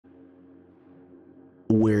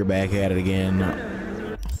we're back at it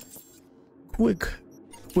again. Quick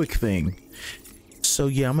thing. So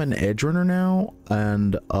yeah, I'm an edge runner now,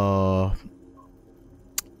 and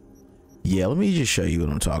yeah, let me just show you what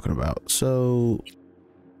I'm talking about. So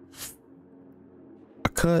I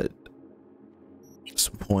cut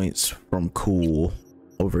some points from cool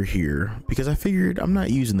over here because I figured I'm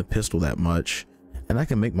not using the pistol that much, and I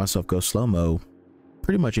can make myself go slow-mo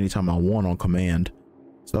pretty much anytime I want on command.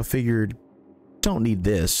 So I figured, don't need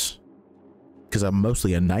this because I'm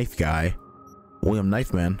mostly a knife guy, William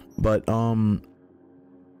Knife Man. But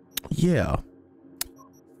yeah,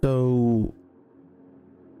 so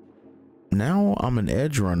now I'm an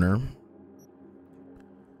edge runner,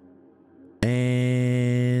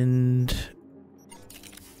 and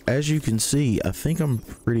as you can see, I think I'm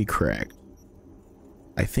pretty cracked.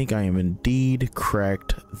 I think I am indeed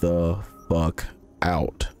cracked the fuck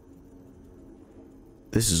out.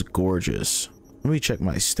 This is gorgeous. Let me check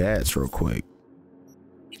my stats real quick.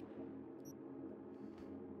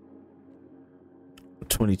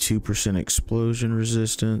 22% explosion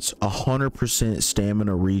resistance, 100%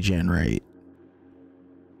 stamina regen rate.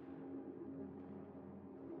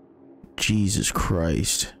 Jesus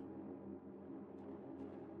Christ.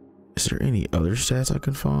 Is there any other stats I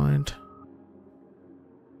can find?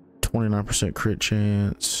 29% crit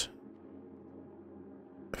chance,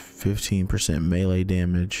 15% melee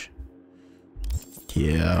damage.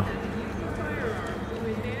 Yeah.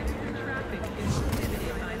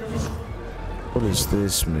 What is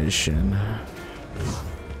this mission?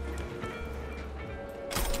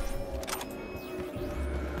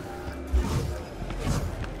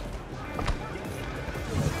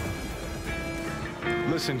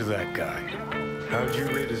 Listen to that guy. How'd you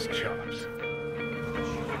rate his chops?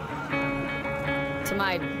 To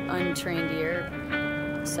my untrained ear,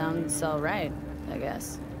 sounds all right, I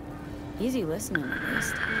guess. Easy listening, at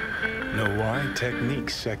least. Know why?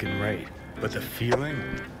 Technique's second rate. But the feeling,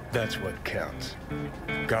 that's what counts.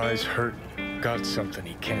 Guy's hurt, got something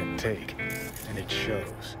he can't take, and it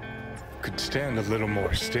shows. Could stand a little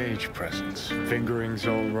more stage presence. Fingering's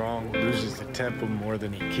all wrong, loses the tempo more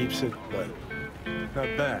than he keeps it, but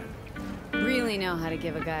not bad. Really know how to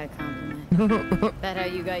give a guy a compliment. That how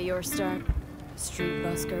you got your start? Street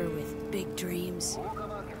busker with big dreams.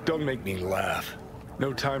 Don't make me laugh.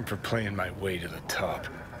 No time for playing my way to the top.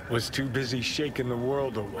 Was too busy shaking the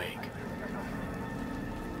world awake.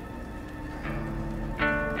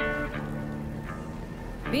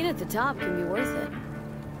 Being at the top can be worth it.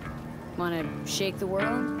 Wanna shake the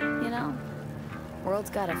world, you know? World's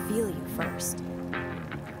gotta feel you first.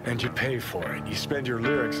 And you pay for it. You spend your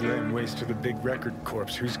lyrics laying waste to the big record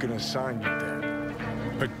corps. Who's gonna sign you then?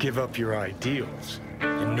 But give up your ideals,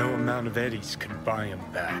 and no amount of eddies can buy them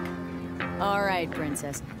back. All right,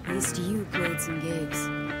 princess. At least you played some gigs.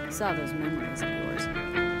 Saw those memories of yours.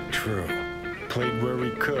 True. Played where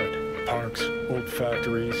we could. Parks, old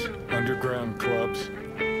factories, underground clubs.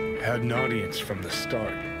 Had an audience from the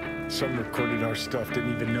start. Some recorded our stuff,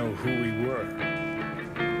 didn't even know who we were.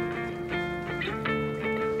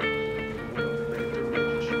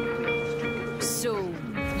 So,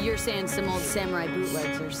 you're saying some old samurai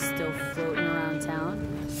bootlegs are still floating around town?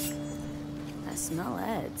 I smell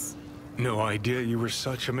Eds. No idea you were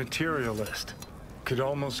such a materialist. Could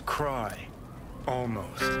almost cry.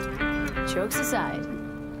 Almost. Jokes aside,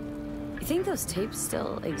 you think those tapes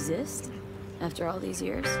still exist after all these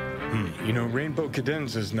years? You know, Rainbow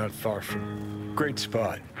Cadenza's not far from. Great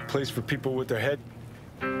spot. Place for people with their head.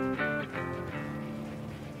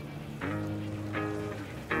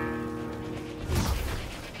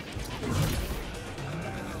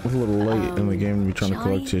 A little late in the game to be trying to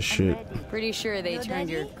collect his shit. Pretty sure they turned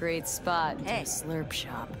your great spot into a slurp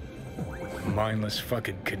shop. Mindless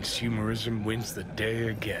fucking consumerism wins the day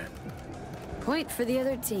again. Point for the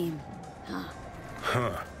other team.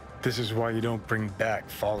 Huh. This is why you don't bring back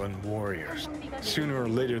fallen warriors. Sooner or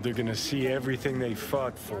later, they're gonna see everything they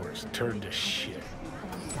fought for is turned to shit.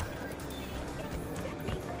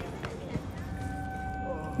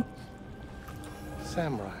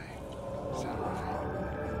 Samurai.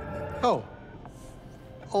 Oh.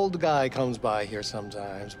 Old guy comes by here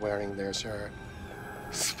sometimes wearing their shirt.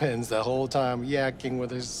 Spends the whole time yakking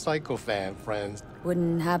with his psychofan friends.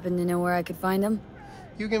 Wouldn't happen to know where I could find him?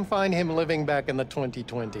 You can find him living back in the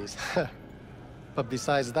 2020s. But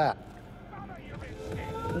besides that,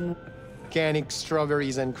 organic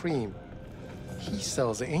strawberries and cream. He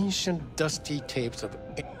sells ancient, dusty tapes of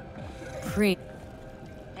Cream.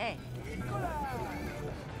 Hey.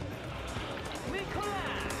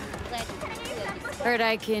 Heard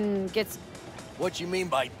I can get... What you mean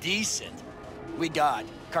by decent? We got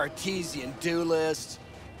Cartesian duelist,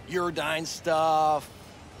 Uridine stuff,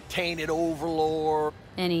 tainted overlord.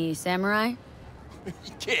 Any samurai?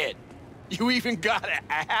 Kid, you even gotta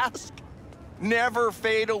ask? Never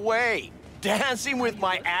fade away. Dancing with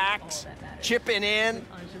my axe, chipping in,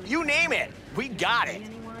 you name it, we got it.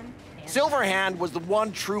 Silverhand was the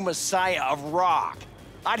one true messiah of rock.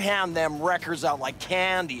 I'd hand them records out like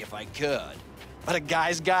candy if I could. But a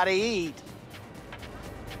guy's gotta eat.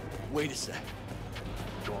 Wait a sec.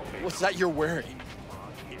 What's that you're wearing?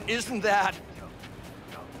 Isn't that...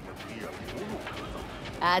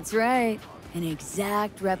 That's right. An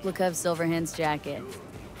exact replica of Silverhand's jacket.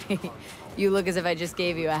 You look as if I just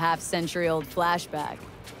gave you a half-century-old flashback.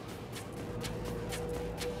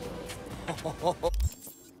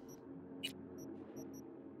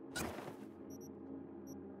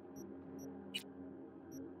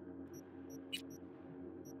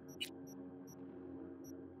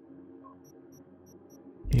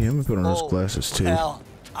 Yeah, I'm gonna put on those glasses too. Hell,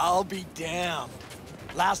 I'll be damned.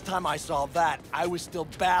 Last time I saw that, I was still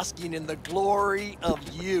basking in the glory of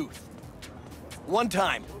youth. One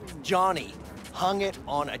time, Johnny hung it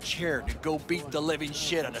on a chair to go beat the living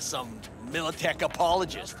shit out of some Militech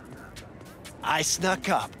apologist. I snuck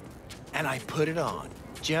up, and I put it on,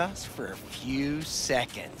 just for a few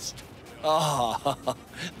seconds. Oh.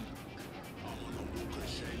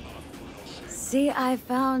 See, I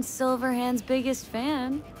found Silverhand's biggest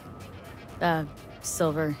fan.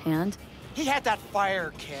 Silverhand. He had that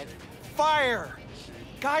fire, kid. Fire!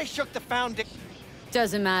 Guy shook the foundation.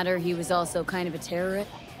 Doesn't matter, he was also kind of a terrorist.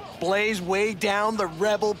 Blaze way down the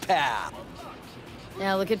rebel path.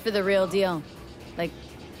 Now looking for the real deal. Like,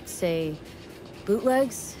 say,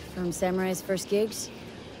 bootlegs from Samurai's first gigs?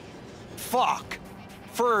 Fuck.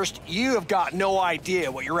 First, you have got no idea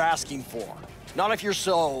what you're asking for. Not if you're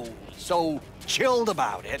so chilled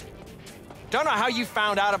about it. Don't know how you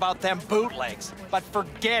found out about them bootlegs, but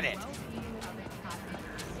forget it.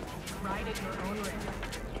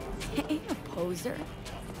 Ain't a poser.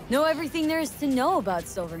 Know everything there is to know about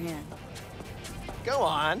Silverhand. Go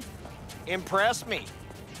on. Impress me.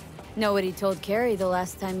 Know what he told Carrie the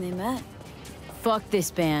last time they met. Fuck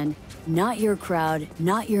this band. Not your crowd,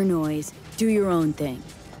 not your noise. Do your own thing.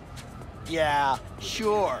 Yeah,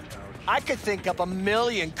 sure. I could think up a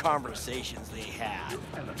million conversations they had.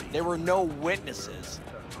 There were no witnesses.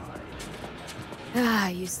 I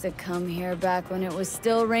used to come here back when it was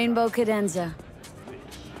still Rainbow Cadenza.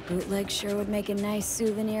 Bootleg sure would make a nice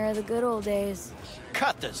souvenir of the good old days.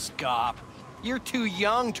 Cut the scop. You're too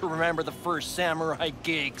young to remember the first samurai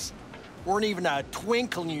gigs. Weren't even a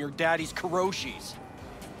twinkle in your daddy's karoshis.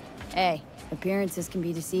 Hey, appearances can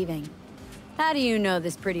be deceiving. How do you know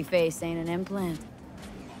this pretty face ain't an implant?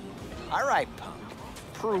 All right, punk.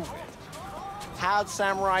 Prove it. How'd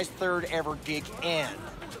Samurai's third ever gig end?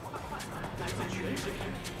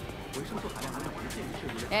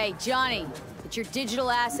 Hey, Johnny. Get your digital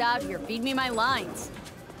ass out here. Feed me my lines.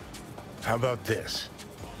 How about this?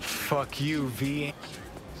 Fuck you, V.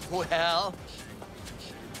 Well...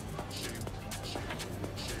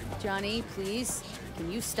 Johnny, please.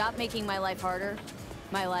 Can you stop making my life harder?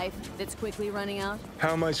 My life that's quickly running out?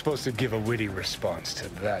 How am I supposed to give a witty response to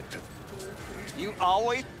that? You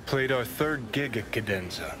always... Played our third gig at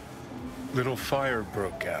Cadenza. Little fire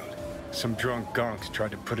broke out. Some drunk gonks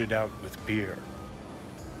tried to put it out with beer.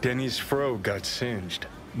 Denny's fro got singed.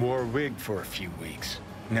 Wore a wig for a few weeks.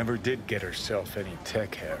 Never did get herself any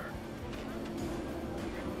tech hair.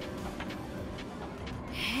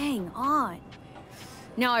 Hang on.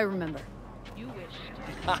 Now I remember.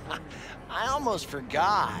 I almost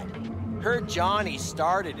forgot. Heard Johnny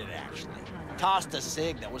started it, actually. Tossed a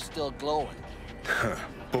cig that was still glowing.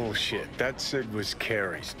 Bullshit. That cig was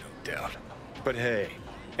Carrie's, no doubt. But hey,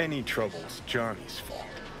 any trouble's Johnny's fault.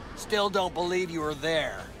 Still don't believe you were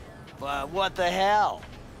there. But what the hell?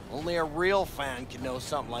 Only a real fan can know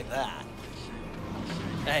something like that.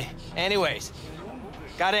 Hey, anyways,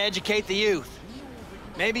 gotta educate the youth.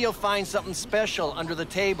 Maybe you'll find something special under the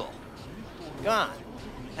table. Go on,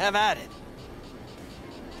 have at it.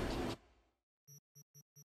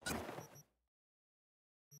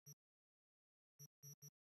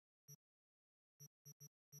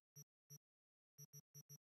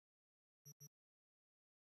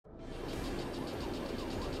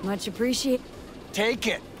 Much appreciated. Take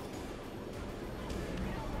it.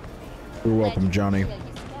 You're welcome, Johnny.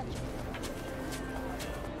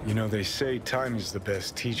 You know, they say time is the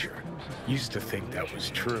best teacher. Used to think that was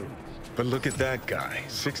true. But look at that guy,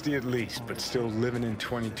 60 at least, but still living in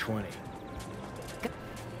 2020.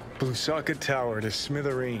 Blusaka Tower to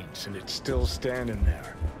smithereens, and it's still standing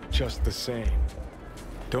there, just the same.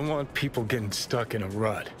 Don't want people getting stuck in a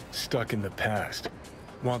rut, stuck in the past.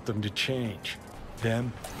 Want them to change.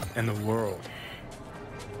 Them and the world.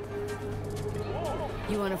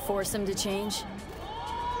 You want to force them to change?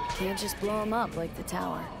 Can't just blow them up like the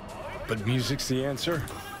tower. But music's the answer?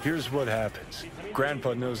 Here's what happens.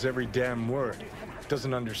 Grandpa knows every damn word.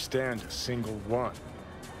 Doesn't understand a single one.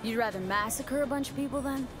 You'd rather massacre a bunch of people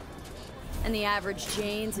then? And the average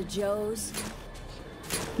Janes of Joes?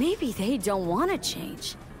 Maybe they don't want to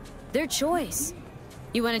change. Their choice.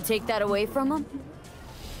 You want to take that away from them?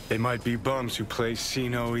 They might be bums who play see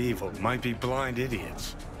no evil, might be blind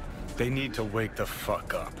idiots. They need to wake the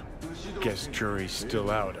fuck up. Guess jury's still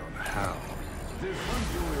out on how.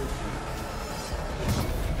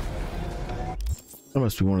 That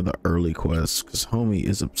must be one of the early quests, because homie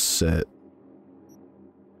is upset.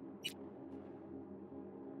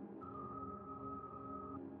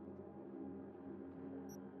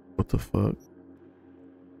 What the fuck?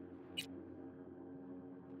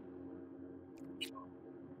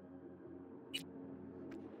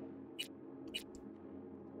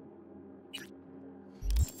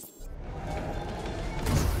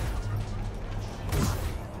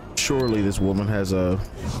 Surely this woman has a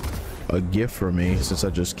gift for me, since I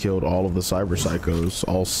just killed all of the cyber psychos,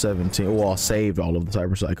 all 17. Well, I saved all of the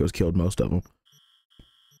cyber psychos, killed most of them.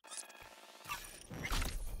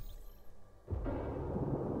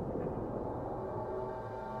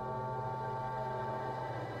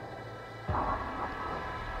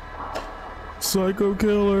 Psycho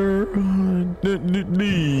killer.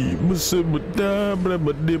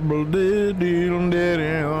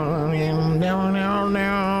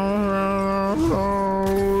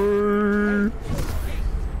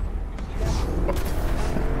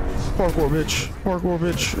 Parkour bitch, parkour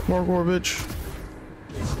bitch, parkour bitch.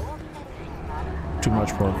 Too much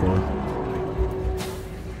parkour.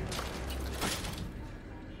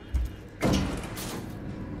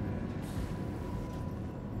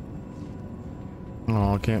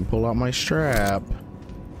 Oh, I can't pull out my strap.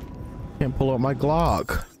 Can't pull out my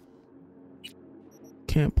Glock.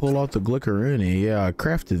 Can't pull out the Glickerini. Yeah, I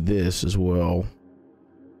crafted this as well.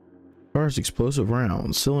 Fires explosive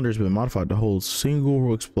rounds. Cylinder's been modified to hold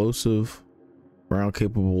single explosive round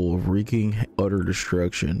capable of wreaking utter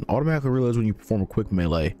destruction. Automatically reloads when you perform a quick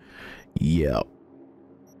melee. Yep.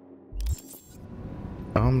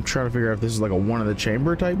 I'm trying to figure out if this is like a one in the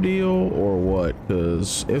chamber type deal or what,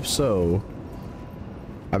 because if so,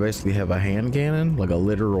 I basically have a hand cannon, like a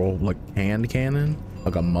literal like hand cannon,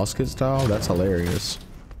 like a musket style. That's hilarious.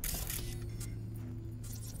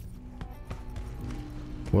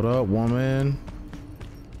 What up, woman?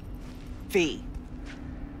 V.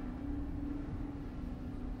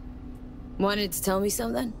 Wanted to tell me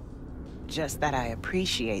something? Just that I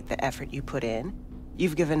appreciate the effort you put in.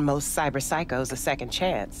 You've given most cyber psychos a second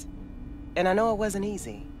chance. And I know it wasn't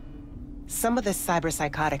easy. Some of the cyber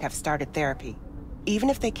psychotic have started therapy. Even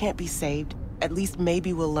if they can't be saved, at least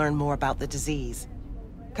maybe we'll learn more about the disease.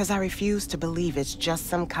 'Cause I refuse to believe it's just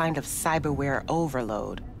some kind of cyberware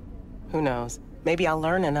overload. Who knows? Maybe I'll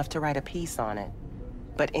learn enough to write a piece on it.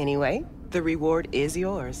 But anyway, the reward is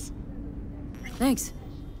yours. Thanks.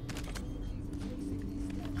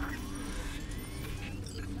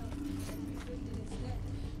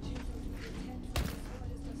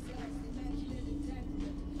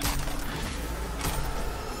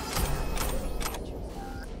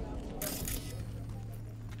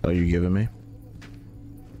 Oh, you giving me?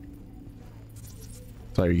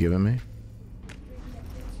 That's all you're giving me?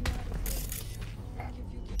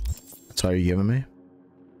 That's all you're giving me?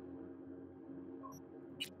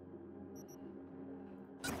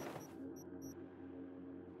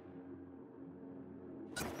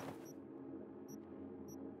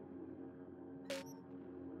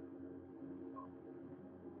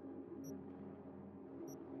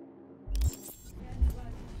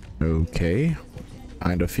 Okay.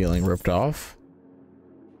 Kind of feeling ripped off.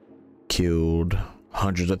 Killed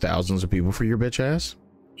hundreds of thousands of people for your bitch ass.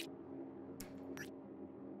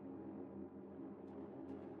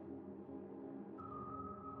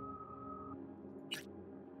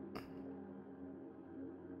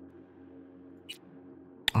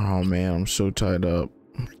 Oh man, I'm so tied up.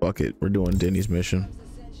 Fuck it, we're doing Denny's mission.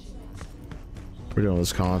 We're doing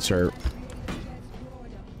this concert.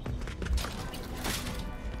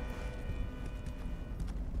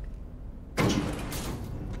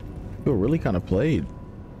 Yo, really kind of played.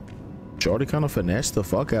 Shorty kind of finessed the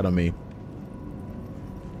fuck out of me.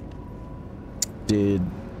 Did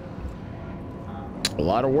a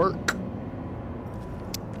lot of work.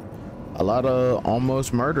 A lot of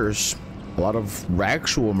almost murders. A lot of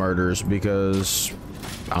actual murders because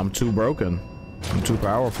I'm too broken. I'm too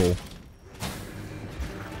powerful.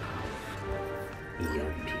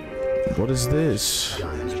 What is this?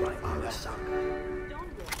 Because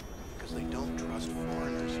they don't trust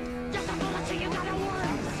foreigners.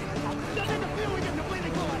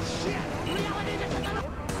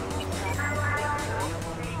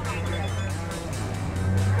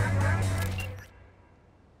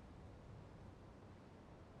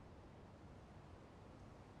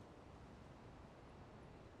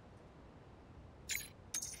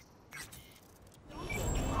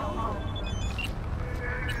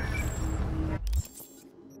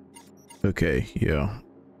 Okay, yeah.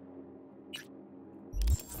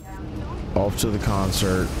 Off to the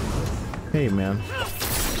concert. Hey, man.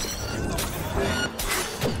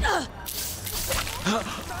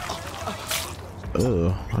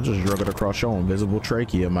 Ugh, I just drug it across your invisible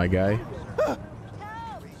trachea, my guy.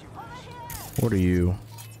 What are you?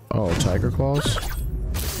 Oh, tiger claws?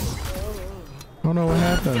 Oh no, what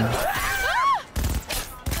happened?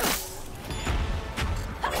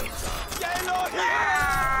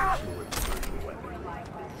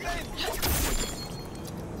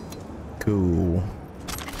 Cool.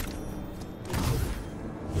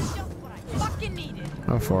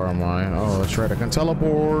 How far am I? Oh, that's right. I can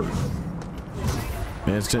teleport.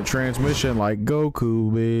 Instant transmission like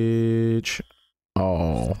Goku, bitch.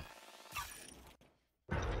 Oh.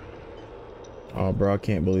 Oh, bro, I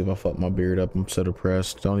can't believe I fucked my beard up. I'm so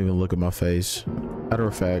depressed. Don't even look at my face. Matter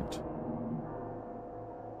of fact.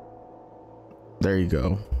 There you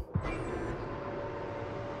go.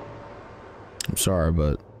 I'm sorry,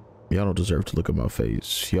 but y'all don't deserve to look at my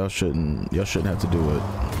face. Y'all shouldn't have to do it.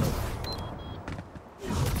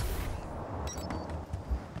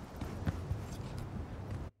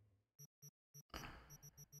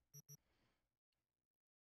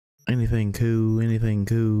 Anything cool? Anything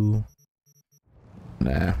cool?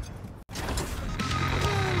 Nah.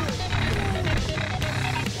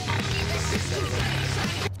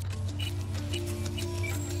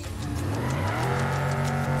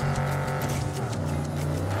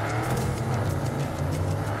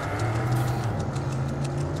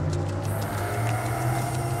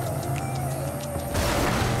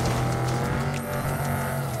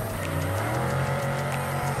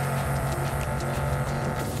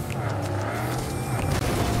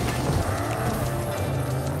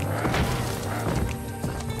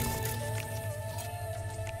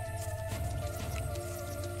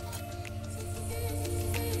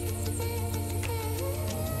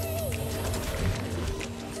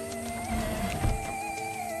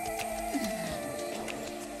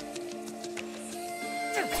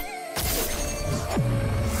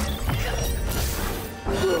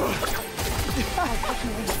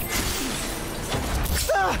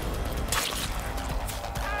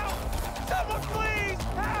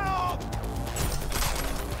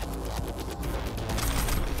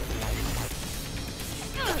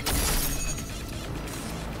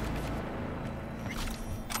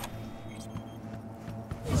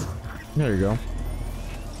 There you go.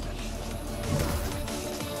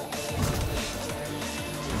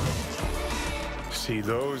 See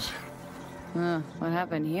those? What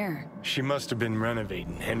happened here? She must have been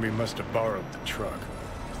renovating. Henry must have borrowed the truck.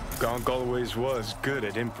 Gonk always was good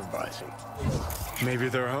at improvising. Maybe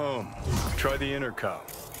they're home. Try the intercom.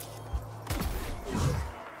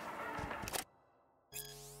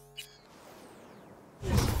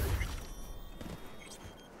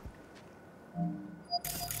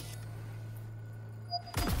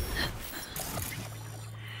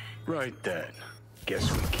 Right then.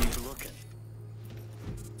 Guess we keep looking.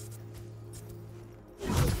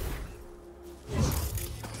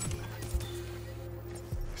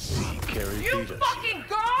 See, Carrie You beat us. fucking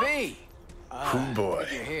go! V! Cool boy.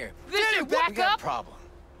 You're here. This your We got a backup? problem.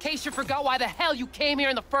 In case you forgot why the hell you came here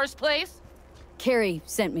in the first place? Carrie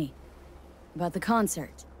sent me. About the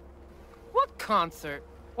concert. What concert?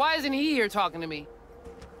 Why isn't he here talking to me?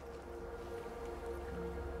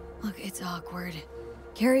 Look, it's awkward.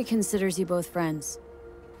 Carrie considers you both friends.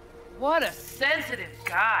 What a sensitive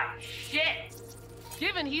guy. Shit!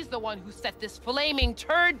 Given he's the one who set this flaming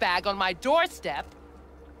turd bag on my doorstep...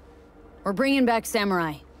 We're bringing back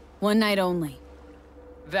Samurai. One night only.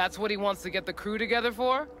 That's what he wants to get the crew together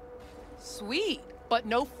for? Sweet, but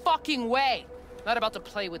no fucking way. Not about to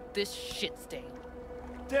play with this shit stain.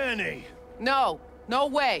 Danny! No, no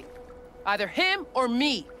way. Either him or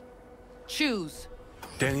me. Choose.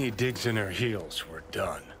 Danny digs in her heels. We're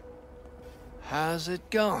done. How's it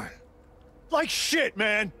going? Like shit,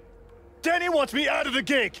 man! Danny wants me out of the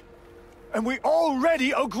gig! And we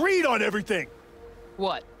already agreed on everything!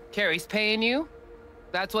 What? Carrie's paying you?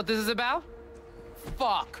 That's what this is about?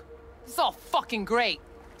 Fuck. It's all fucking great.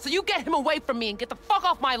 So you get him away from me and get the fuck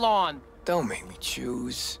off my lawn. Don't make me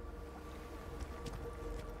choose.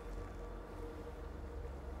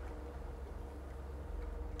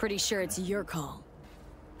 Pretty sure it's your call.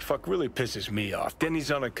 Fuck really pisses me off.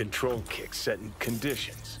 Denny's on a control kick, setting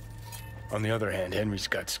conditions. On the other hand, Henry's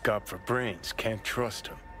got scop for brains. Can't trust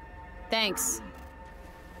him. Thanks.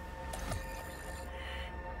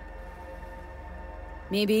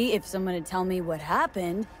 Maybe if someone had tell me what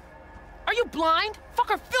happened... Are you blind?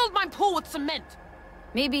 Fucker filled my pool with cement.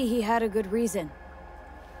 Maybe he had a good reason.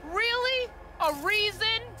 Really? A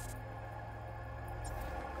reason?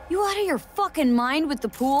 You out of your fucking mind with the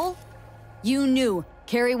pool? You knew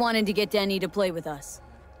Carrie wanted to get Denny to play with us.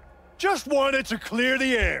 Just wanted to clear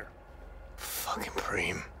the air. Fucking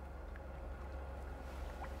Preem.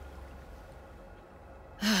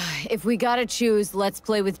 If we gotta choose, let's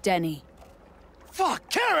play with Denny. Fuck,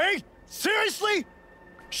 Carrie! Seriously?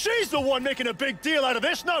 She's the one making a big deal out of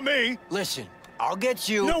this, not me! Listen, I'll get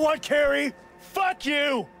you. You know what, Carrie? Fuck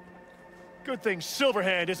you! Good thing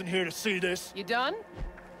Silverhand isn't here to see this. You done?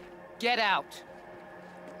 Get out.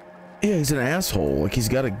 Yeah, he's an asshole. Like, he's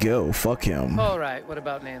gotta go. Fuck him. All right, what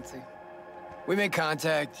about Nancy? We made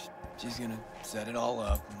contact. She's gonna set it all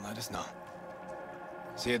up and let us know.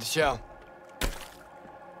 See you at the show.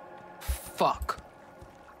 Fuck.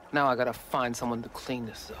 Now I gotta find someone to clean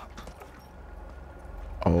this up.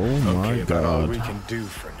 Oh my Okay, about all god. we can do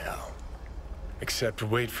for now. Except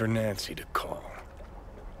wait for Nancy to call.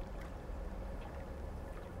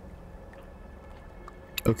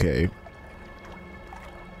 Okay.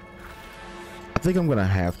 I think I'm gonna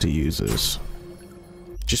have to use this.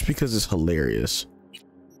 Just because it's hilarious.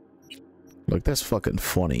 Like, that's fucking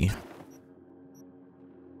funny.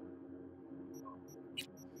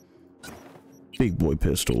 Big boy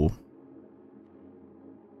pistol.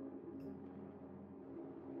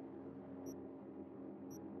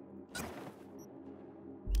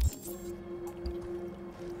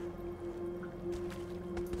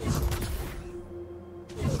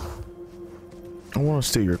 I want to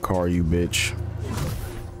steal your car, you bitch.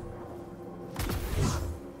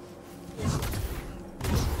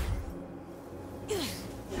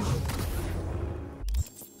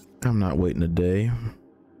 I'm not waiting a day.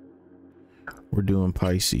 We're doing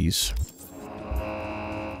Pisces.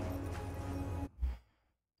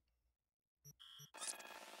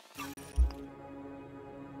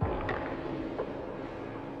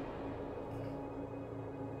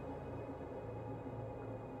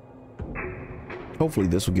 Hopefully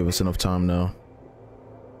this will give us enough time now.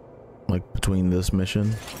 Like, between this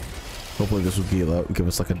mission. Hopefully this will give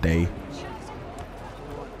us like a day.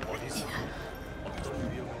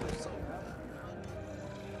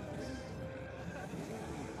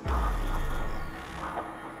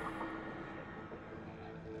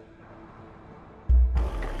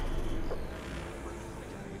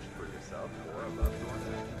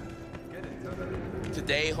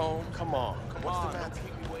 Today, home? Come on. What's the matter?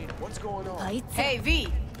 What's going on? Hey, V.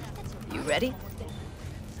 You ready?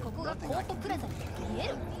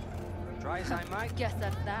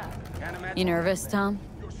 You nervous, Tom?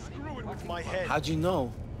 How'd you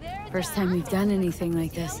know? First time we've done anything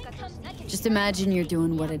like this. Just imagine you're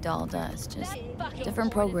doing what a doll does, just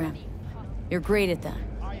different program. You're great at that.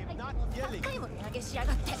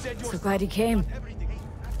 So glad you came.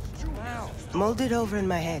 Mulled it over in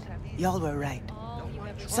my head. Y'all were right.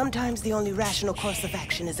 Sometimes the only rational course of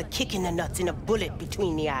action is a kick in the nuts and a bullet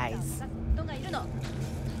between the eyes.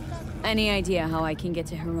 Any idea how I can get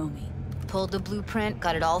to Hiromi? Pulled the blueprint,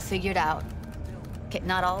 got it all figured out. Okay,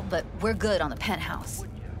 not all, but we're good on the penthouse.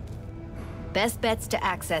 Best bet's to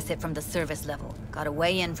access it from the service level. Gotta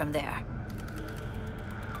weigh in from there.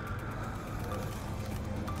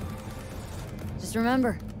 Just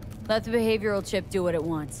remember, let the behavioral chip do what it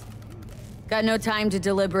wants. Got no time to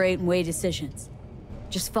deliberate and weigh decisions.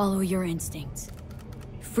 Just follow your instincts.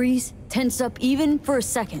 Freeze, tense up even for a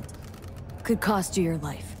second. Could cost you your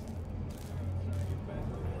life.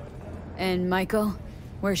 And Maiko,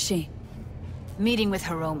 where's she? Meeting with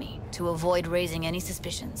Hiromi to avoid raising any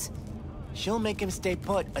suspicions. She'll make him stay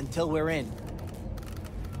put until we're in.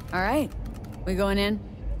 All right, we going in?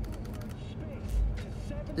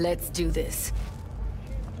 Let's do this.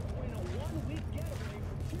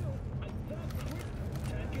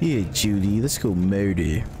 Yeah, Judy, let's go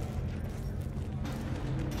murder.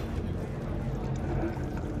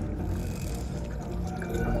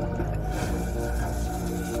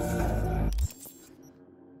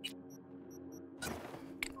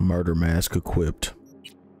 Murder mask equipped.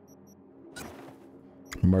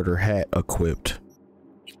 Murder hat equipped.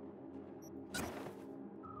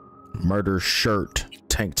 Murder shirt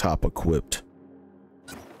Tank top equipped.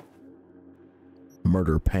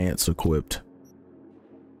 Murder pants equipped.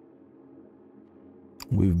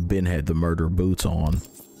 We've been had the murder boots on.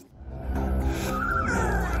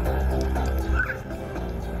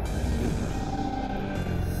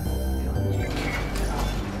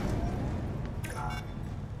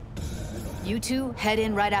 You two head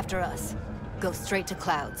in right after us. Go straight to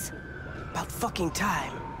Clouds. About fucking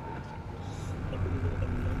time.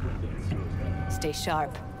 Stay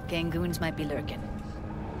sharp. Gangoons might be lurking.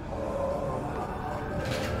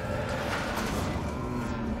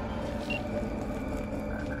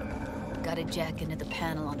 Got a jack into the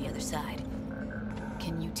panel on the other side.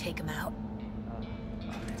 Can you take him out?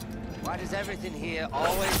 Why does everything here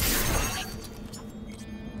always...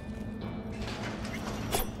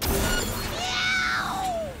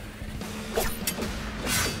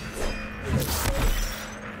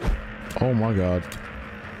 Oh my god.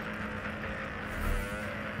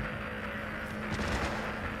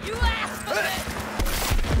 You asked for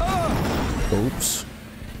it! Oops.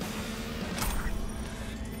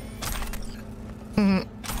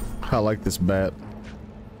 I like this bat.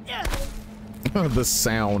 The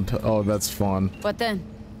sound. Oh, that's fun. What then?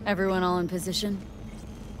 Everyone all in position?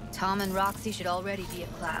 Tom and Roxy should already be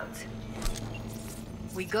at Clouds.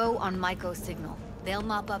 We go on Maiko's signal. They'll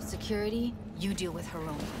mop up security, you deal with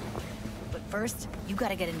Hiromi. But first, you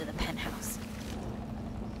gotta get into the penthouse.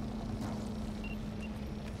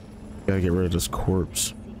 Gotta get rid of this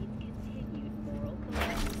corpse.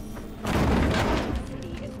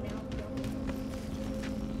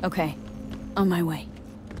 Okay, on my way.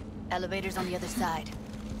 Elevator's on the other side.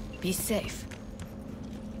 Be safe.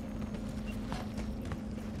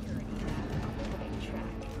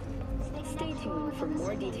 Stay tuned for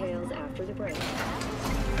more details after the break.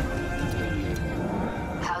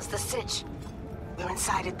 How's the sitch? We're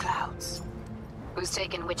inside at Clouds. Who's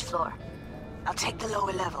taking which floor? I'll take the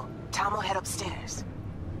lower level. Tom will head upstairs.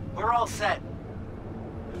 We're all set.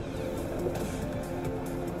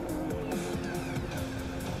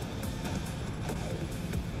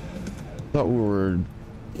 Thought we were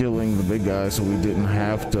killing the big guy so we didn't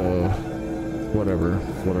have to... Whatever.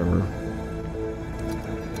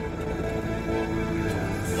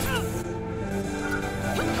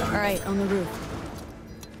 Alright, on the roof.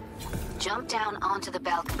 Jump down onto the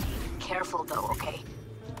balcony. Careful though, okay?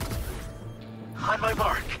 On my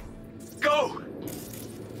mark. Go!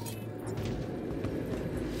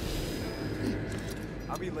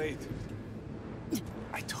 I'll be late.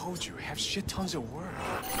 I told you, I have shit tons of work.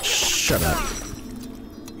 Shut up.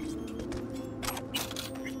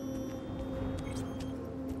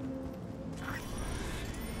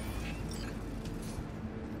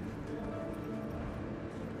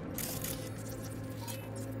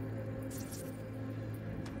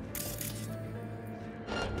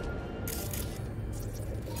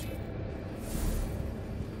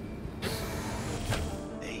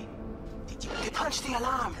 They punched the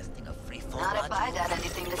alarm. Not if I got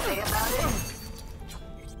anything to say about it.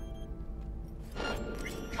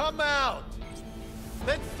 Come out!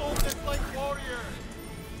 Let's solve this like warriors!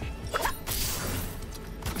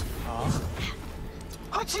 Huh?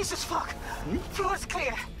 Oh, Jesus, fuck! Floor's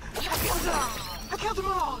clear. I killed them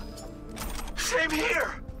all. Same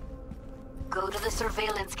here! Go to the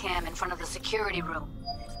surveillance cam in front of the security room.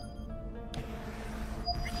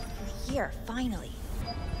 Here, finally.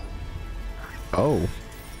 Oh.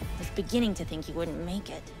 Was beginning to think you wouldn't make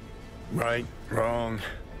it. Right, wrong.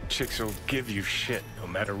 Chicks will give you shit no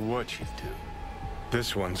matter what you do.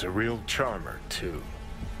 This one's a real charmer, too.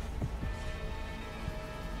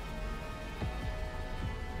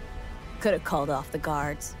 Could have called off the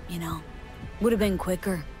guards, you know. Would have been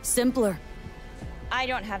quicker, simpler. I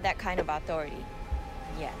don't have that kind of authority.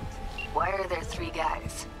 Yet. Why are there 3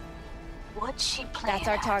 guys? What's she playing That's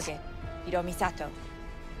our at? target. Hiromi Sato.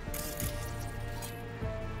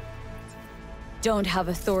 Don't have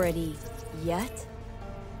authority yet?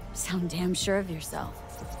 Sound damn sure of yourself.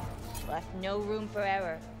 Left no room for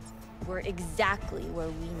error. We're exactly where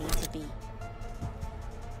we need to be.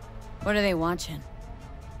 What are they watching?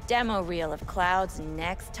 Demo reel of Cloud's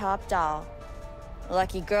next top doll.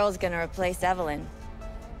 Lucky girl's gonna replace Evelyn.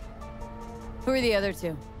 Who are the other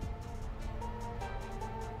 2?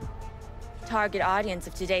 Target audience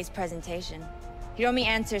of today's presentation. Hiromi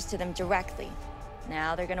answers to them directly.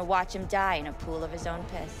 Now they're gonna watch him die in a pool of his own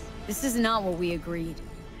piss. This is not what we agreed.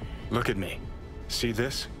 Look at me. See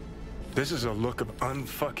this? This is a look of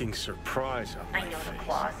unfucking surprise on my I know face. the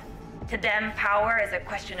clause. To them, power is a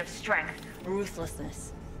question of strength,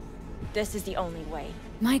 ruthlessness. This is the only way.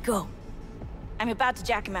 Maiko. I'm about to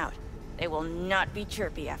jack him out. They will not be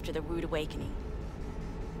chirpy after the rude awakening.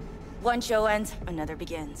 One show ends, another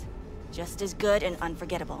begins. Just as good and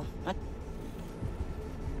unforgettable.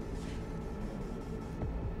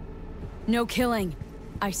 No killing.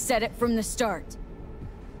 I said it from the start.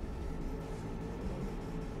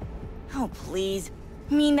 Oh, please.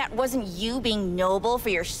 Mean that wasn't you being noble for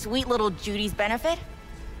your sweet little Judy's benefit?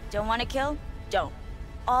 Don't want to kill? Don't.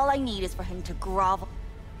 All I need is for him to grovel.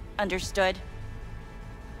 Understood?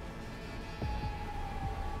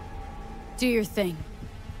 Do your thing.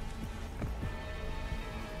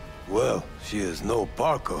 Well, she is no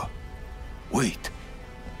Parker. Wait.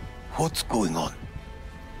 What's going on?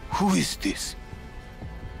 Who is this?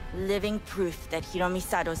 Living proof that Hiromi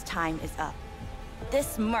Sato's time is up.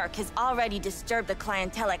 This merc has already disturbed the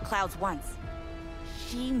clientele at Clouds once.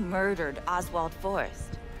 She murdered Oswald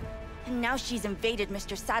Forrest. And now she's invaded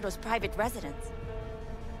Mr. Sato's private residence.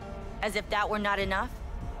 As if that were not enough,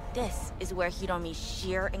 this is where Hiromi's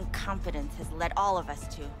sheer incompetence has led all of us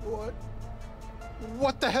to.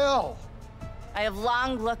 What the hell? I have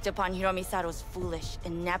long looked upon Hiromi Sato's foolish,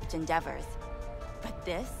 inept endeavors. But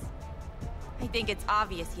this? I think it's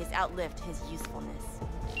obvious he has outlived his usefulness.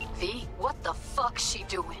 V, what the fuck's she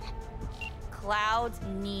doing? Clouds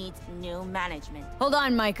needs new management. Hold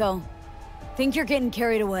on, Maiko. Think you're getting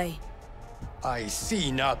carried away. I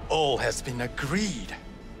see not all has been agreed.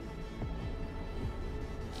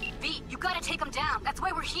 V, you gotta take him down. That's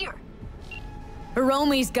why we're here.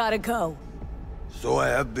 Hiromi's gotta go. So I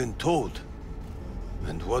have been told.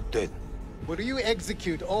 And what then? Would you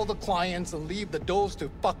execute all the clients and leave the dolls to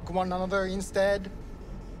fuck one another instead?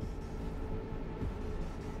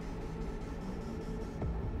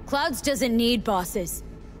 Clouds doesn't need bosses.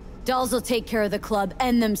 Dolls will take care of the club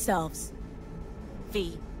and themselves.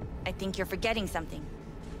 V, I think you're forgetting something.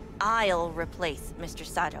 I'll replace Mr.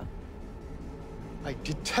 Sato. I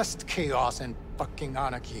detest chaos and fucking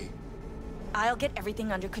anarchy. I'll get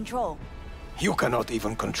everything under control. You cannot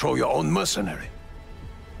even control your own mercenary.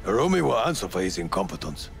 Hiromi will answer for his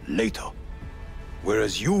incompetence later.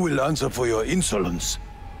 Whereas you will answer for your insolence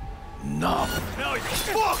now. Now you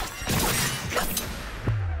fuck!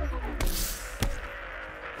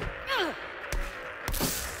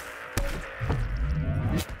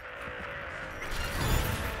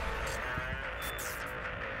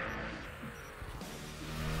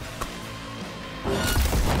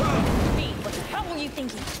 What the hell were you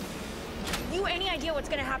thinking? You any idea what's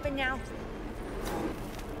gonna happen now?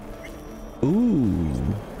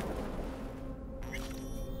 Ooh.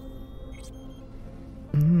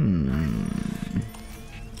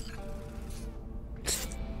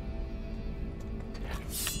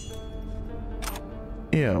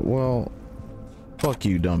 Yeah, well, fuck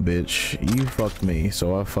you, dumb bitch. You fucked me,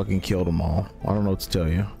 so I fucking killed them all. I don't know what to tell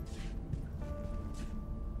you.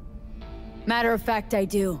 Matter of fact, I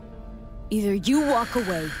do. Either you walk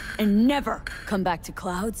away and never come back to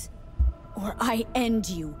Clouds, or I end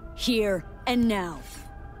you here and now.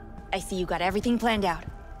 I see you got everything planned out,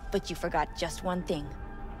 but you forgot just one thing.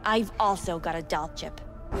 I've also got a doll chip.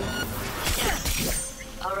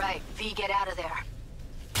 All right, V, get out of there.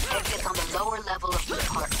 Exit on the lower level of the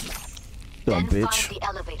apartment. Dumb Then bitch. find the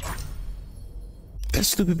elevator. That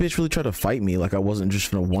stupid bitch really tried to fight me like I wasn't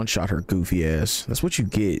just gonna one-shot her goofy ass. That's what you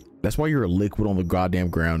get. That's why you're a liquid on the goddamn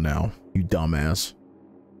ground now, you dumbass.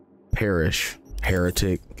 Perish.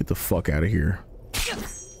 Heretic. Get the fuck out of here.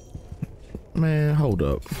 Man, hold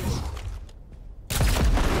up.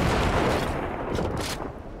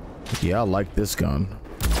 Yeah, I like this gun.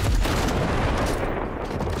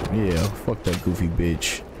 Yeah, fuck that goofy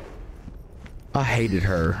bitch. I hated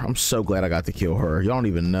her. I'm so glad I got to kill her. Y'all don't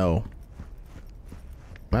even know.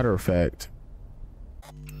 Matter of fact,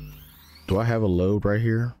 do I have a load right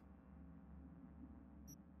here?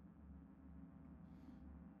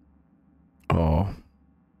 Oh,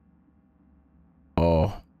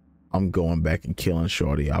 I'm going back and killing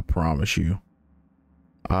Shorty. I promise you.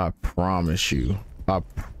 I promise you. I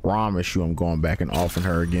promise you I'm going back and offing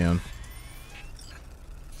her again.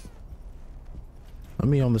 Let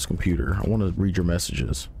me on this computer. I want to read your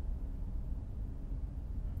messages.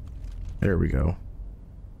 There we go.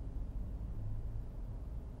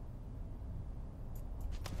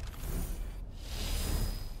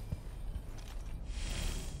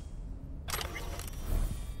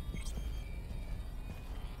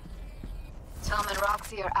 Tom and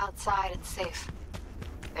Roxy are outside and safe.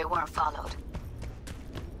 They weren't followed.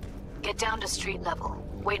 Get down to street level,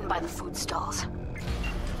 waiting by the food stalls.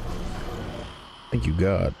 Thank you,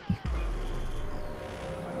 God.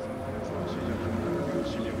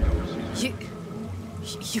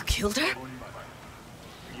 You killed her?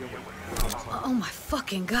 Oh my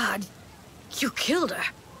fucking God. You killed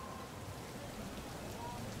her.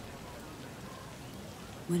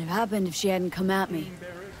 Wouldn't have happened if she hadn't come at me.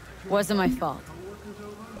 Wasn't my fault.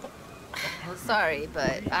 Sorry,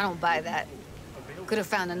 but I don't buy that. Could have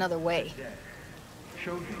found another way.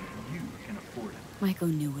 Maiko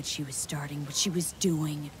knew what she was starting, what she was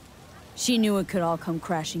doing. She knew it could all come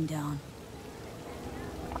crashing down.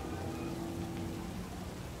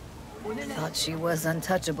 Thought she was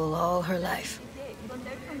untouchable all her life.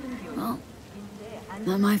 Well,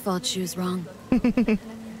 not my fault she was wrong.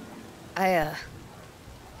 I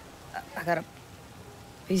gotta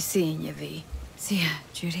be seeing you, V. See ya,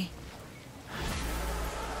 Judy.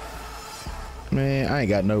 Man, I ain't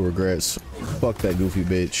got no regrets. Fuck that goofy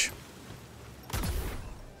bitch.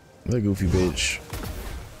 That goofy bitch.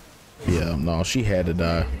 Yeah, no, she had to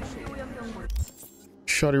die.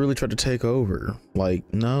 Shawty really tried to take over. Like,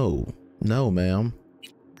 no. No, ma'am.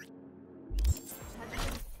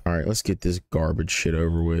 Alright, let's get this garbage shit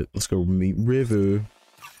over with. Let's go meet River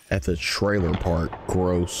at the trailer park.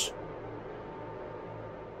 Gross.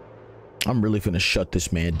 I'm really finna shut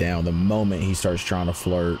this man down the moment he starts trying to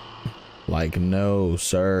flirt. Like, no,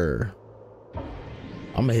 sir.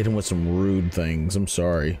 I'm gonna hit him with some rude things. I'm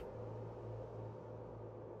sorry.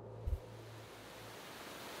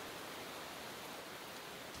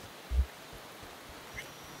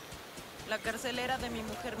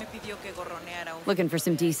 Looking for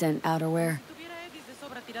some decent outerwear.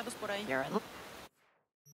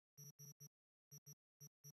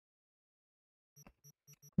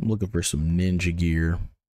 I'm looking for some ninja gear.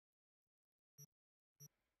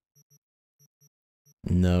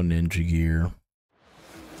 No ninja gear.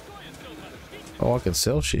 Oh, I can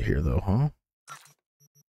sell shit here though, huh?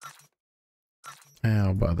 Yeah,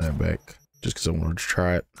 I'll buy that back just because I wanted to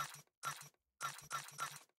try it.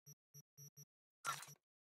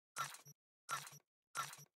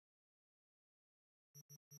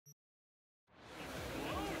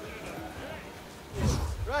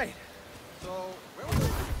 Right. So, where was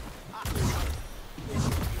it?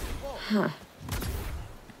 Huh.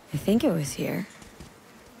 I think it was here.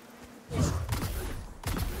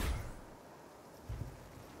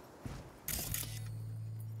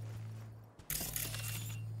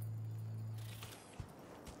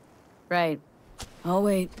 Right. I'll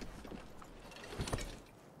wait.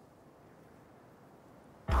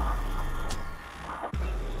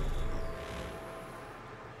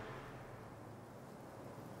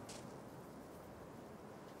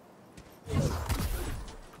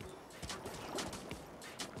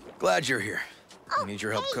 Glad you're here. I need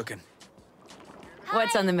your help cooking.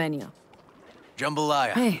 What's on the menu?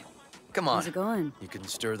 Jambalaya. Hey. Come on. How's it going? You can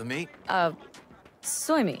stir the meat?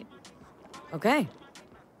 Soy meat. Okay.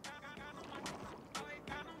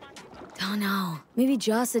 Oh no. Maybe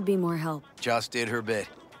Joss would be more help. Joss did her bit.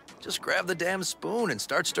 Just grab the damn spoon and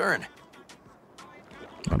start stirring.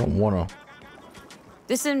 I don't wanna.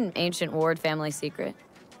 This an ancient Ward family secret.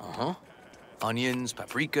 Uh-huh. Onions,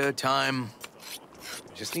 paprika, thyme.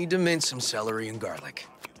 Just need to mince some celery and garlic.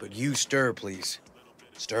 But you stir, please.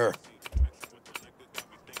 Stir.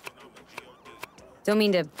 Don't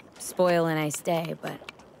mean to spoil a nice day, but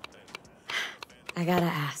I gotta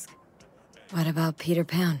ask. What about Peter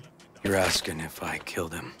Pan? You're asking if I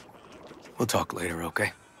killed him. We'll talk later,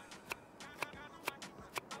 okay?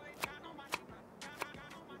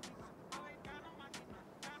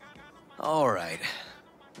 All right.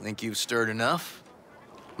 Think you've stirred enough?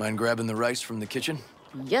 Mind grabbing the rice from the kitchen?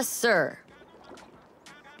 Yes, sir.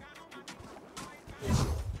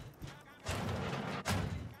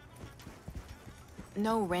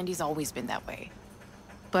 No, Randy's always been that way.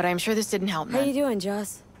 But I'm sure this didn't help, How man. you doing,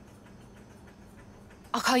 Joss?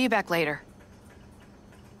 I'll call you back later.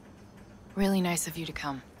 Really nice of you to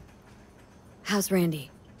come. How's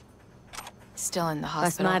Randy? Still in the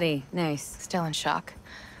hospital. Basmati, nice. Still in shock.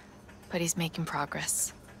 But he's making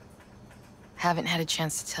progress. Haven't had a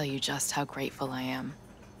chance to tell you just how grateful I am.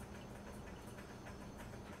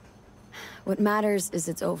 What matters is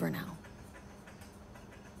it's over now.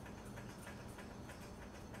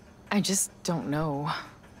 I just don't know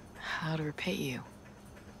how to repay you.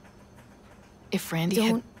 If Randy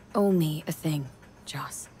Don't owe me a thing,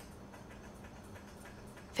 Joss.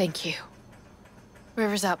 Thank you.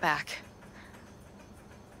 River's out back.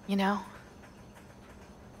 You know,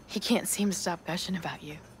 he can't seem to stop gushing about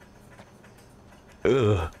you.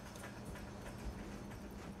 Ugh.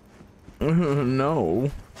 No.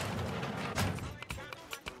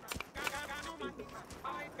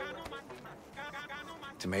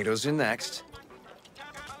 Tomatoes in next.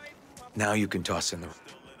 Now you can toss in the...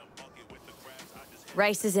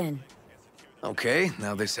 Rice is in. Okay,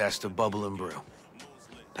 now this has to bubble and brew.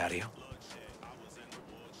 Patio.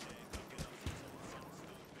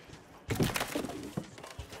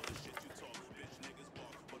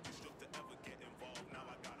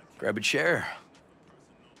 Grab a chair.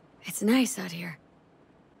 It's nice out here.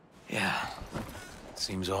 Yeah.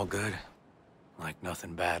 Seems all good. Like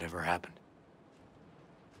nothing bad ever happened.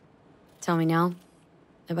 Tell me now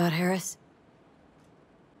about Harris.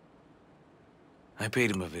 I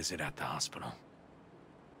paid him a visit at the hospital.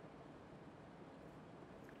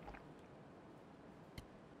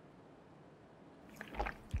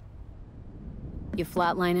 You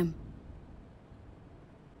flatline him?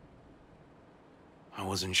 I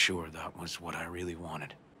wasn't sure that was what I really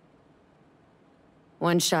wanted.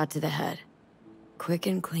 One shot to the head. Quick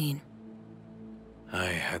and clean. I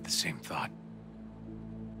had the same thought.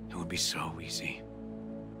 It would be so easy.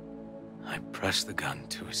 I pressed the gun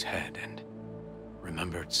to his head and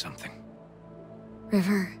remembered something.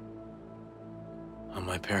 River.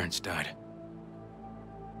 My parents died.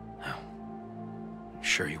 Now,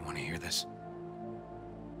 sure you want to hear this?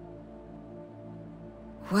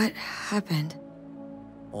 What happened?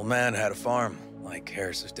 Old man had a farm, like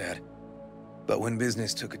Harris's dad. But when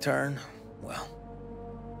business took a turn, well...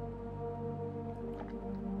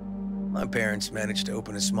 my parents managed to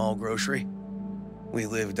open a small grocery. We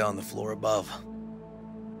lived on the floor above.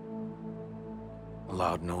 A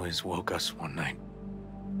loud noise woke us one night.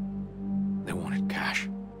 They wanted cash.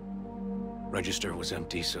 Register was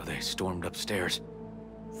empty, so they stormed upstairs,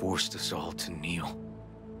 forced us all to kneel,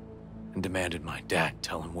 and demanded my dad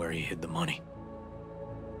tell him where he hid the money.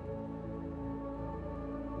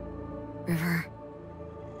 River,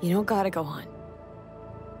 you don't gotta go on.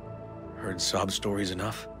 Heard sob stories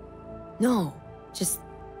enough? No, just...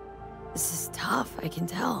 this is tough, I can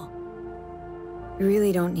tell. We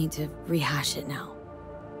really don't need to rehash it now.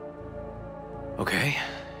 Okay,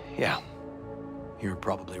 yeah. You're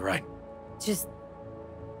probably right. Just...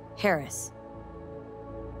 Harris.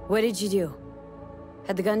 What did you do?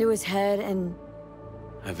 Had the gun to his head and...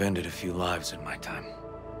 I've ended a few lives in my time.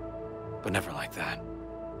 But never like that.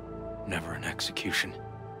 Never an execution.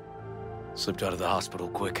 Slipped out of the hospital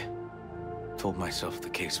quick. Told myself the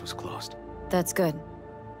case was closed. That's good.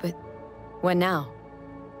 But what now?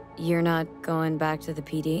 You're not going back to the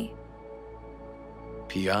PD?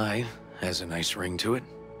 PI has a nice ring to it.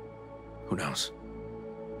 Who knows?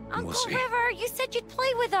 Uncle We'll see. River, you said you'd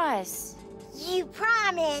play with us. You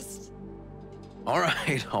promised. All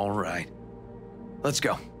right. Let's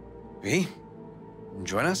go. V,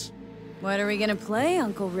 join us? What are we gonna play,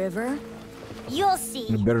 Uncle River? You'll see.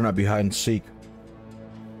 It better not be hide and seek.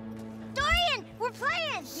 Dorian, we're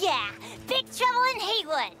playing. Yeah, Big Trouble in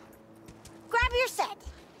Haywood. Grab your set.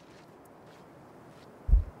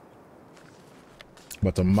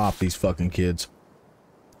 About to mop these fucking kids.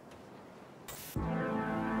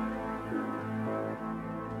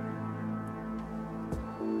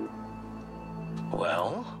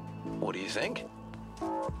 Well, what do you think?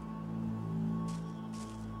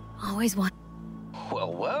 Always want...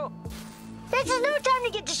 Well. This is no time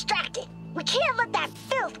to get distracted. We can't let that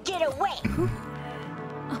filth get away.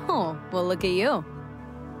 Oh, well, look at you.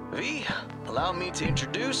 V, allow me to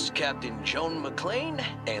introduce Captain Joan McClane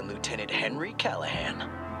and Lieutenant Henry Callahan.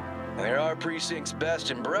 They're our precinct's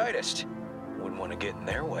best and brightest. Wouldn't want to get in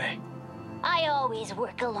their way. I always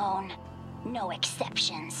work alone. No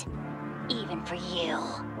exceptions. Even for you.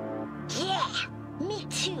 Yeah, me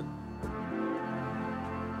too.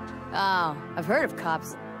 Oh, I've heard of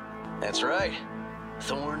cops. That's right.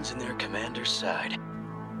 Thorns in their commander's side.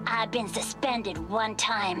 I've been suspended 1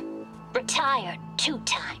 time, retired 2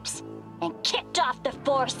 times, and kicked off the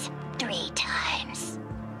force 3 times.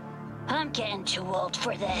 I'm getting too old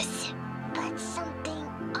for this. But something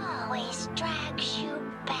always drags you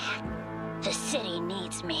back. The city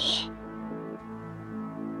needs me.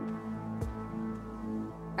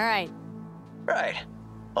 All right. Right.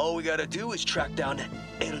 All we gotta do is track down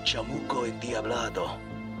El Chamuco Endiablado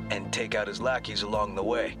and take out his lackeys along the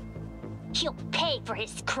way. He'll pay for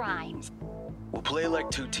his crimes. We'll play like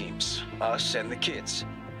 2 teams, us and the kids,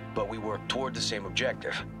 but we work toward the same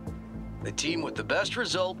objective. The team with the best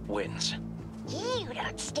result wins. You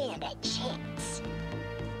don't stand a chance.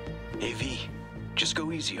 Hey V, just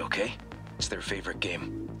go easy, okay? It's their favorite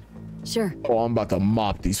game. Sure. Oh, I'm about to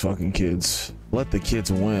mop these fucking kids. Let the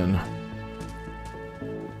kids win.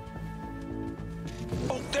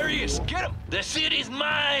 Oh, there he is. Get him. The city's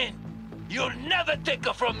mine. You'll never take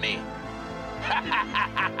her from me.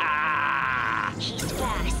 He's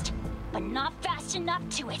fast, but not fast enough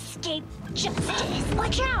to escape justice.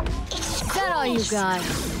 Watch out! It's Is that all you got?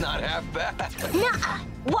 Not half bad. Nuh-uh.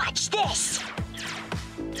 Watch this.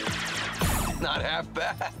 Not half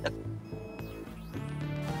bad.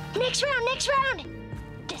 Next round.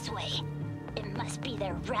 This way. It must be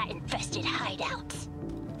their rat-infested hideouts.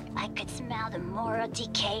 I could smell the moral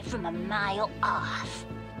decay from a mile off.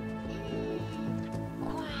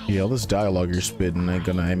 Yeah, all this dialogue you're spitting ain't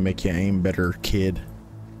gonna make you aim better, kid.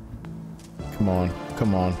 Come on,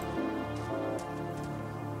 come on.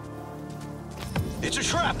 It's a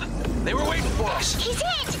trap. They were waiting for us. He's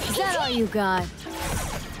hit! Is that all you got?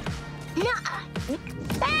 Nuh-uh.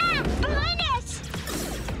 Ah! Behind us!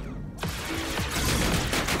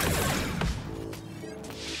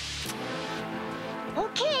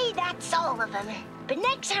 Okay, that's all of them. But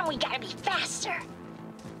next time we gotta be faster.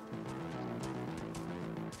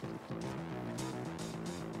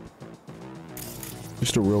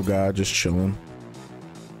 Just a real guy, just chilling.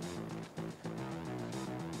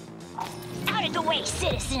 Out of the way,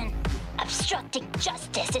 citizen! Obstructing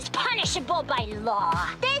justice is punishable by law.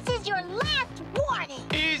 This is your last warning!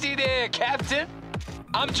 Easy there, Captain.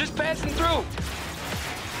 I'm just passing through.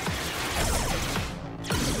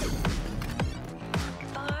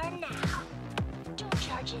 For now. Don't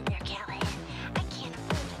charge in there, Callahan. I can't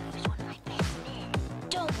afford to lose one of my best men.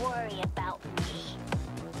 Don't worry about me.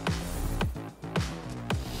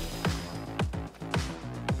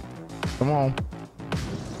 Come on.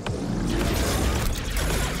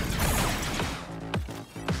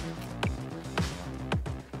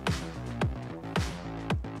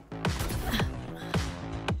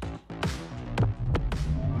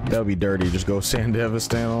 That would be dirty. Just go San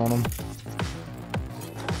Devastan on them.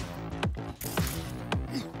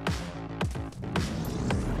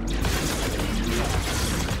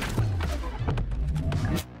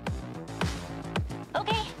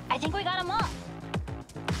 Okay, I think we got them all.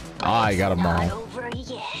 I got them Not all. over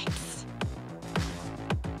yet.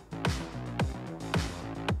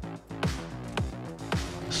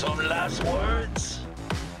 Some last words?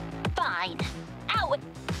 Fine. Out with...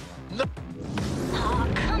 No. Oh,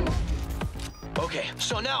 come on. Okay,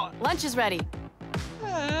 so now... Lunch is ready.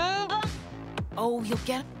 But... Oh, you'll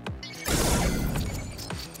get... Did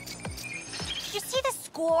you see the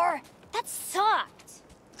score? That sucked.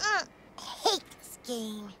 Hate this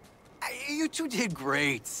game. You two did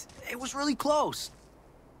great. It was really close.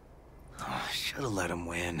 Oh, should have let him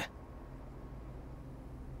win.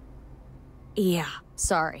 Yeah,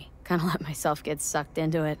 sorry. Kind of let myself get sucked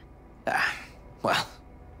into it. Well,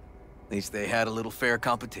 at least they had a little fair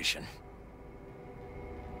competition.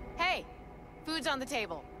 Hey, food's on the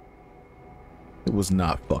table. It was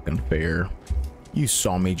not fucking fair. You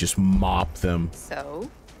saw me just mop them. So,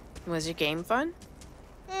 was your game fun?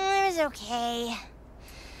 It was okay.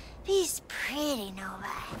 He's pretty Nova,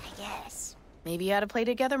 I guess. Maybe you ought to play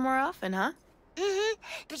together more often, huh? Mm-hmm.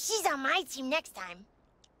 But she's on my team next time.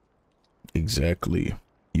 Exactly.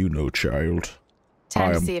 You know, child. Time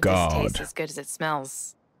I to am see if God. this tastes as good as it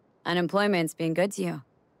smells. Unemployment's been good to you.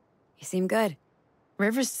 You seem good.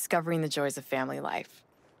 River's discovering the joys of family life.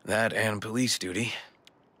 That and police duty.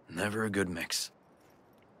 Never a good mix.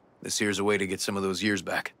 This here's a way to get some of those years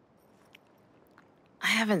back. I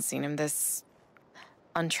haven't seen him this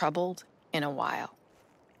untroubled in a while.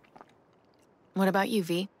 What about you,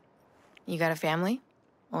 V? You got a family?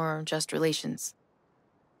 Or just relations?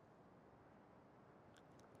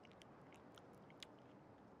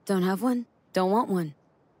 Don't have one, don't want one.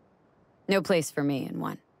 No place for me in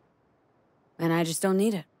one. And I just don't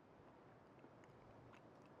need it.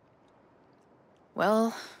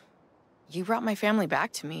 Well, you brought my family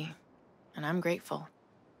back to me, and I'm grateful.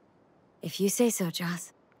 If you say so,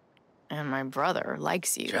 Joss. And my brother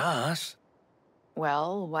likes you. Joss?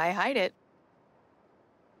 Well, why hide it?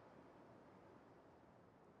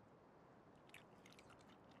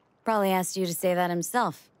 Probably asked you to say that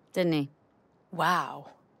himself, didn't he? Wow.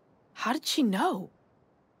 How did she know?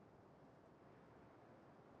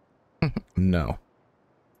 No.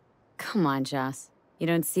 Come on, Joss. You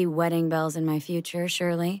don't see wedding bells in my future,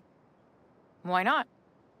 surely? Why not?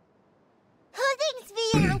 Who thinks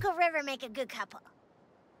V and Uncle River make a good couple?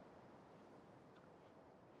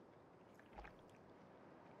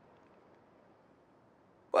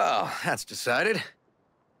 Well, that's decided.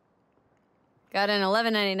 Got an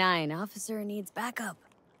 $11.99. Officer needs backup.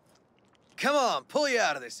 Come on, pull you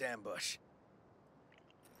out of this ambush.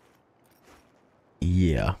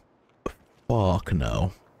 Yeah. Fuck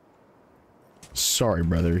no. Sorry,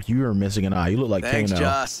 brother. You are missing an eye. You look like Thanks, Kano.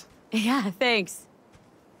 Joss. Yeah, thanks.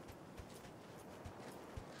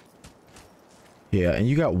 Yeah, and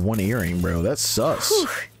you got one earring, bro. That sucks. Whew.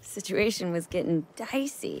 Situation was getting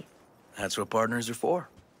dicey. That's what partners are for.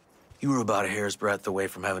 You were about a hair's breadth away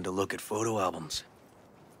from having to look at photo albums.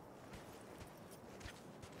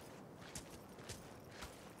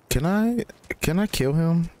 Can I kill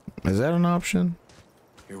him? Is that an option?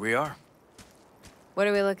 Here we are, What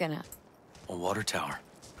are we looking at? a water tower.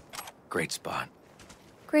 Great spot.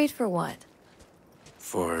 Great for what?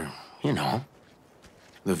 For, you know,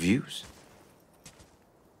 the views.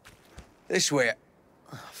 This way.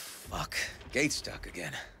 Oh, fuck. Gate's stuck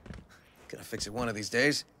again. Gonna fix it one of these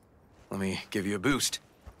days. Let me give you a boost.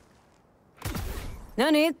 No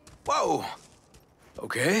need. Whoa!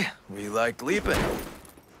 Okay, we like leaping.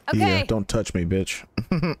 Okay. Yeah, don't touch me, bitch.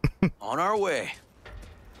 On our way.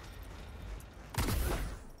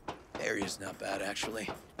 Area's not bad, actually.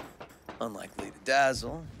 Unlikely to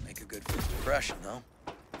dazzle. Make a good first impression, though.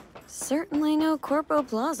 Certainly no Corpo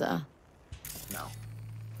Plaza. No.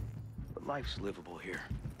 But life's livable here.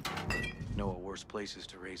 Know of worse places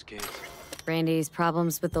to raise kids. Randy's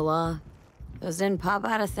problems with the law. Those didn't pop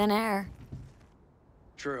out of thin air.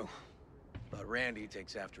 True. But Randy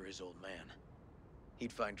takes after his old man.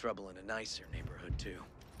 He'd find trouble in a nicer neighborhood, too.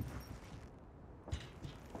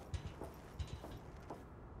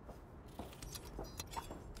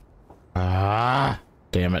 Ah,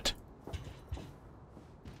 damn it.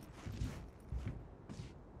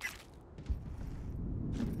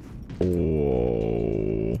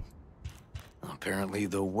 Oh. Apparently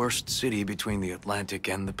the worst city between the Atlantic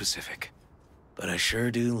and the Pacific. But I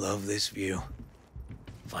sure do love this view.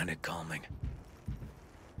 Find it calming.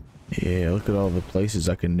 Yeah, look at all the places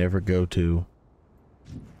I can never go to.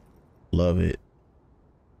 Love it.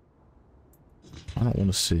 I don't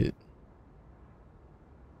want to sit.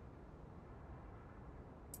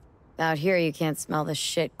 Out here, you can't smell the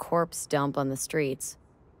shit corpse dump on the streets.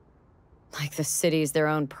 Like the city's their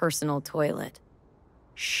own personal toilet.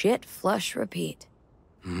 Shit, flush, repeat.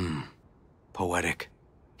 Poetic.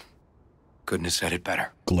 Couldn't have said it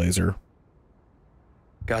better. Glazer.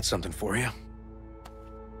 Got something for you.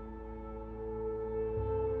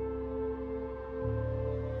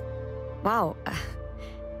 Wow.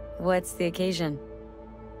 What's the occasion?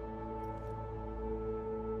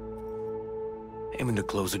 Aiming to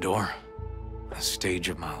close the door. A stage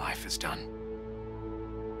of my life is done.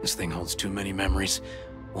 This thing holds too many memories.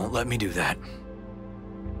 Won't let me do that.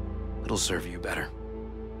 It'll serve you better.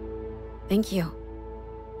 Thank you.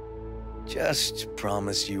 Just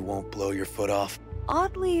promise you won't blow your foot off.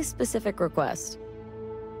 Oddly specific request.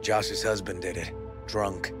 Josh's husband did it.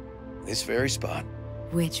 Drunk. This very spot.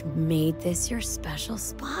 Which made this your special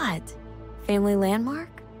spot? Family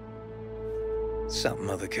landmark? Something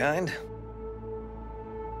of the kind.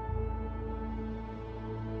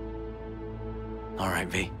 All right,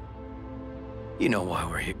 V. You know why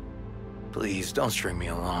we're here. Please, don't string me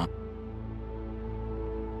along.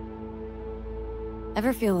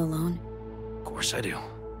 Ever feel alone? Of course I do.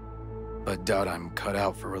 But doubt I'm cut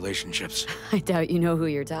out for relationships. I doubt you know who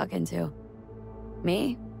you're talking to.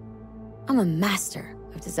 Me? I'm a master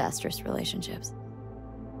of disastrous relationships.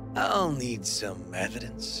 I'll need some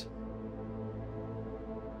evidence.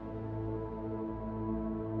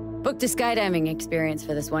 Booked a skydiving experience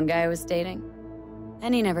for this one guy I was dating.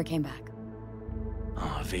 And he never came back.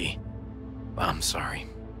 Oh, V. I'm sorry.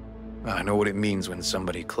 I know what it means when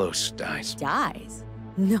somebody close dies. Dies?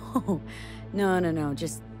 No. No.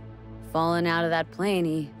 Just falling out of that plane,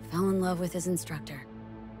 he fell in love with his instructor.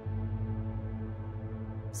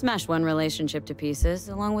 Smashed one relationship to pieces,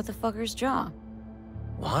 along with the fucker's jaw.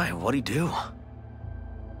 Why? What'd he do?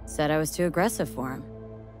 Said I was too aggressive for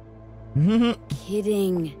him.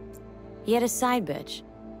 Kidding. He had a side bitch.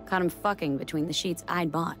 Caught him fucking between the sheets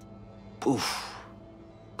I'd bought. Oof.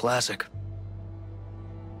 Classic.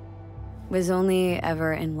 Was only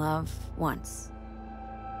ever in love once.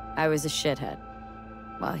 I was a shithead.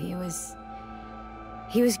 Well, he was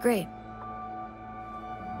great.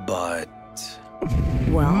 But...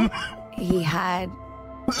 Well, he had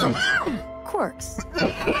quirks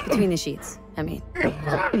between the sheets. I mean,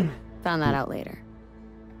 found that out later.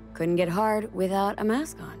 Couldn't get hard without a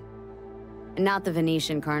mask on. And not the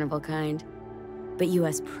Venetian carnival kind, but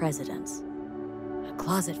US presidents. A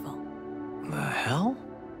closet full. The hell?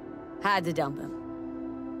 Had to dump him.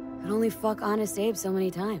 Could only fuck Honest Abe so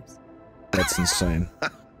many times. That's insane.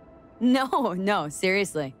 No,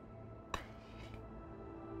 seriously.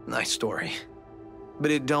 Nice story.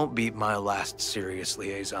 But it don't beat my last serious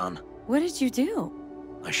liaison. What did you do?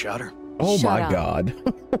 I shot her. Oh Shut my up. god.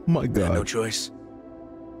 Oh my Had god. no choice.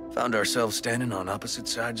 Found ourselves standing on opposite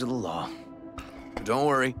sides of the law. But don't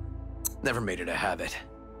worry. Never made it a habit.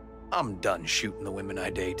 I'm done shooting the women I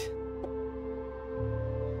date.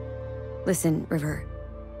 Listen, River.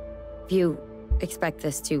 If you expect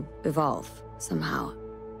this to evolve somehow.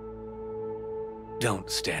 Don't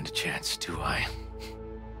stand a chance, do I?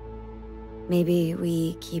 Maybe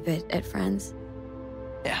we keep it at friends?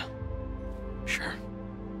 Yeah. Sure.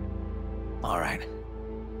 All right.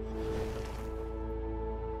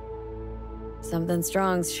 Something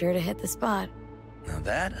strong's sure to hit the spot. Now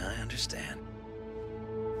that I understand.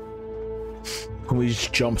 He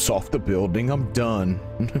just jumps off the building. I'm done.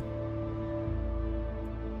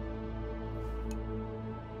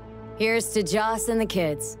 Here's to Joss and the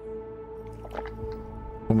kids.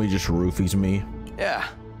 When we just roofies me. Yeah,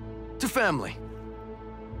 to family.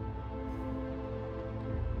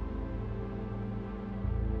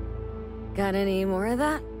 Got any more of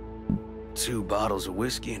that? 2 bottles of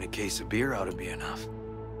whiskey and a case of beer ought to be enough.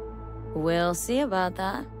 We'll see about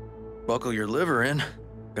that. Buckle your liver in.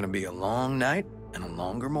 Gonna be a long night and a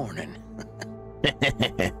longer morning.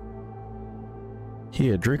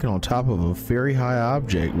 Yeah, drinking on top of a very high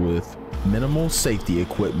object with minimal safety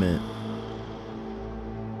equipment.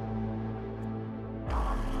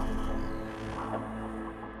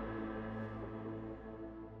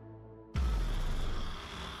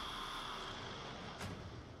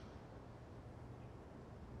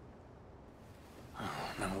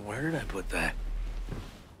 Now, where did I put that?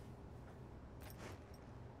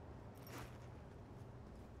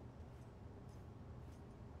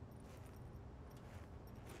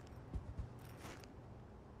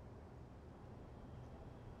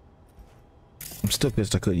 I'm still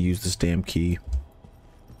pissed I couldn't use this damn key.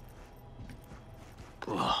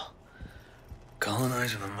 Ugh.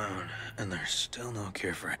 Colonizing the moon, and there's still no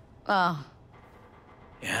cure for it. Oh.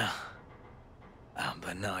 Yeah.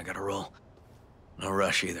 But now I gotta roll. No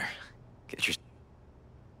rush either. Get your...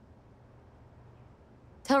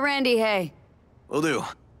 Tell Randy, hey. Will do.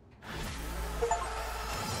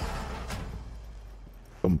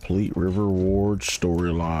 Complete River Ward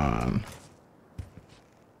storyline.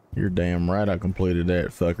 You're damn right I completed that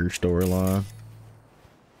fucker storyline.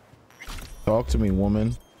 Talk to me,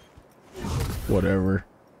 woman. Whatever.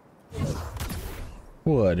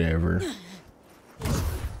 Whatever.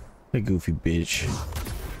 Hey, goofy bitch.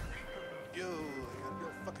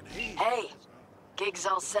 Hey, gig's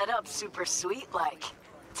all set up super sweet like.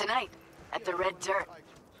 Tonight, at the Red Dirt.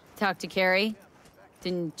 Talk to Carrie?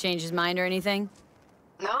 Didn't change his mind or anything?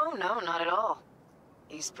 No, not at all.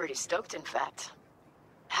 He's pretty stoked, in fact.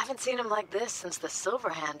 Haven't seen him like this since the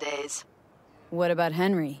Silverhand days. What about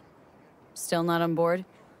Henry? Still not on board?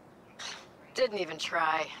 Didn't even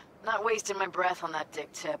try. Not wasting my breath on that dick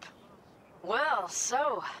tip. Well,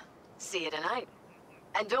 so, see you tonight.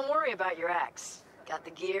 And don't worry about your axe. Got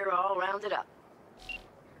the gear all rounded up.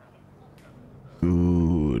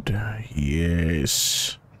 Good.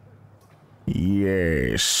 Yes.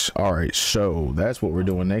 Yes. Alright, so that's what we're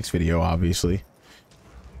doing next video, obviously.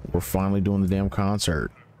 We're finally doing the damn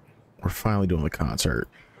concert. We're finally doing the concert.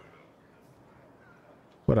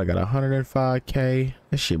 What, I got 105K?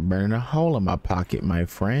 That shit burning a hole in my pocket, my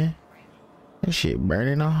friend. That shit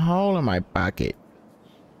burning a hole in my pocket.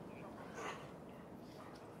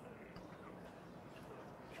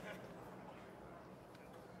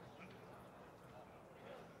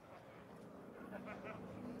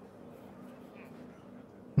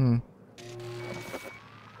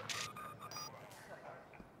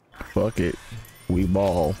 Fuck it. We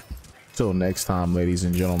ball. Till next time, ladies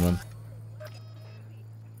and gentlemen.